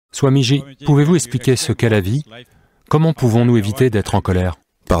Swamiji, pouvez-vous expliquer ce qu'est la vie? Comment pouvons-nous éviter d'être en colère?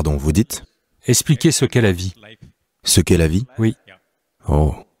 Pardon, vous dites? Expliquez ce qu'est la vie. Ce qu'est la vie? Oui.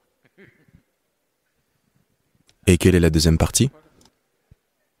 Oh. Et quelle est la deuxième partie?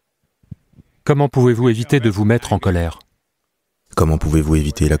 Comment pouvez-vous éviter de vous mettre en colère? Comment pouvez-vous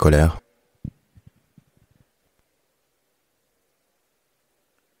éviter la colère?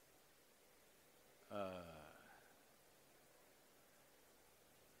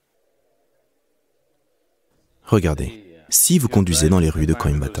 Regardez, si vous conduisez dans les rues de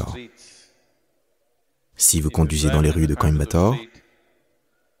Coimbatore,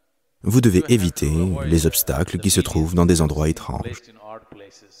 vous devez éviter les obstacles qui se trouvent dans des endroits étranges.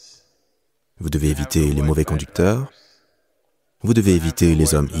 Vous devez éviter les mauvais conducteurs, vous devez éviter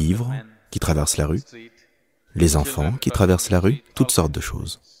les hommes ivres qui traversent la rue, les enfants qui traversent la rue, toutes sortes de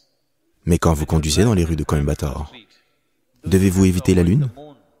choses. Mais quand vous conduisez dans les rues de Coimbatore, devez-vous éviter la lune?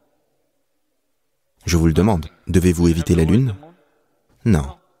 Je vous le demande, devez-vous éviter la lune?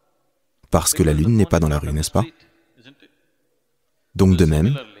 Non, parce que la lune n'est pas dans la rue, n'est-ce pas? Donc de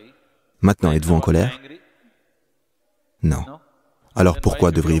même, maintenant êtes-vous en colère? Non. Alors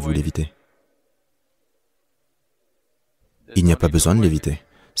pourquoi devriez-vous l'éviter? Il n'y a pas besoin de l'éviter.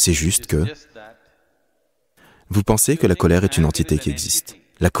 C'est juste que vous pensez que la colère est une entité qui existe.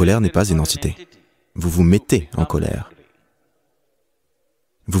 La colère n'est pas une entité. Vous vous mettez en colère.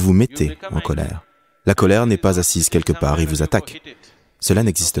 Vous vous mettez en colère. La colère n'est pas assise quelque part et vous attaque. Cela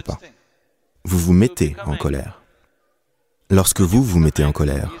n'existe pas. Vous vous mettez en colère. Lorsque vous vous mettez en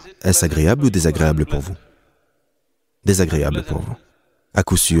colère, est-ce agréable ou désagréable pour vous? Désagréable pour vous. À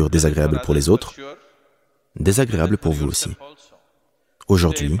coup sûr, désagréable pour les autres, désagréable pour vous aussi.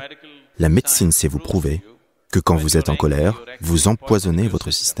 Aujourd'hui, la médecine sait vous prouver que quand vous êtes en colère, vous empoisonnez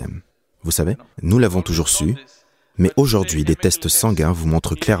votre système. Vous savez, nous l'avons toujours su, mais aujourd'hui, des tests sanguins vous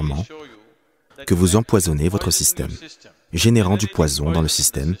montrent clairement que vous empoisonnez votre système, générant du poison dans le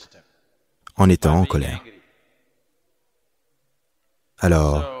système en étant en colère.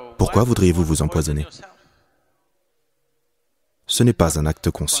 Alors, pourquoi voudriez-vous vous empoisonner? Ce n'est pas un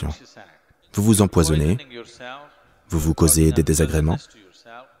acte conscient. Vous vous empoisonnez, vous vous causez des désagréments,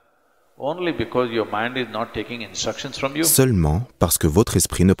 seulement parce que votre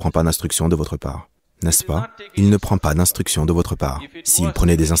esprit ne prend pas d'instruction de votre part. N'est-ce pas? Il ne prend pas d'instruction de votre part. S'il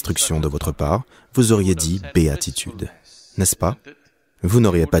prenait des instructions de votre part, vous auriez dit béatitude. N'est-ce pas? Vous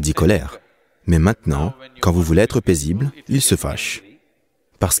n'auriez pas dit colère. Mais maintenant, quand vous voulez être paisible, il se fâche,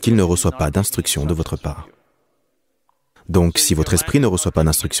 parce qu'il ne reçoit pas d'instruction de votre part. Donc, si votre esprit ne reçoit pas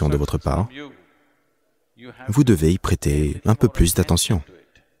d'instruction de votre part, vous devez y prêter un peu plus d'attention.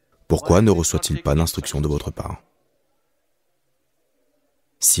 Pourquoi ne reçoit-il pas d'instruction de votre part?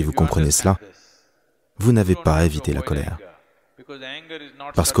 Si vous comprenez cela, vous n'avez pas à éviter la colère.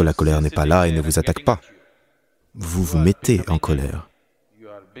 Parce que la colère n'est pas là et ne vous attaque pas. Vous vous mettez en colère.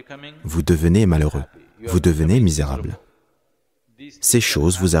 Vous devenez malheureux. Vous devenez misérable. Ces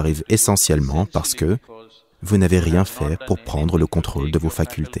choses vous arrivent essentiellement parce que vous n'avez rien fait pour prendre le contrôle de vos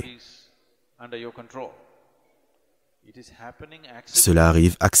facultés. Cela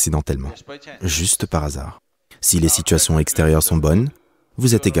arrive accidentellement, juste par hasard. Si les situations extérieures sont bonnes,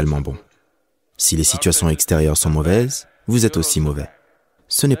 vous êtes également bon. Si les situations extérieures sont mauvaises, vous êtes aussi mauvais.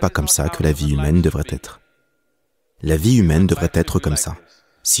 Ce n'est pas comme ça que la vie humaine devrait être. La vie humaine devrait être comme ça.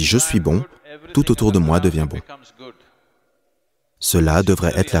 Si je suis bon, tout autour de moi devient bon. Cela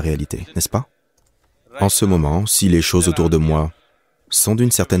devrait être la réalité, n'est-ce pas? En ce moment, si les choses autour de moi sont d'une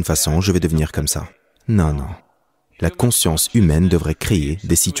certaine façon, je vais devenir comme ça. Non, non. La conscience humaine devrait créer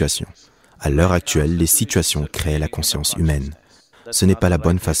des situations. À l'heure actuelle, les situations créent la conscience humaine. Ce n'est pas la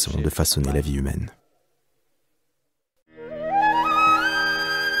bonne façon de façonner la vie humaine.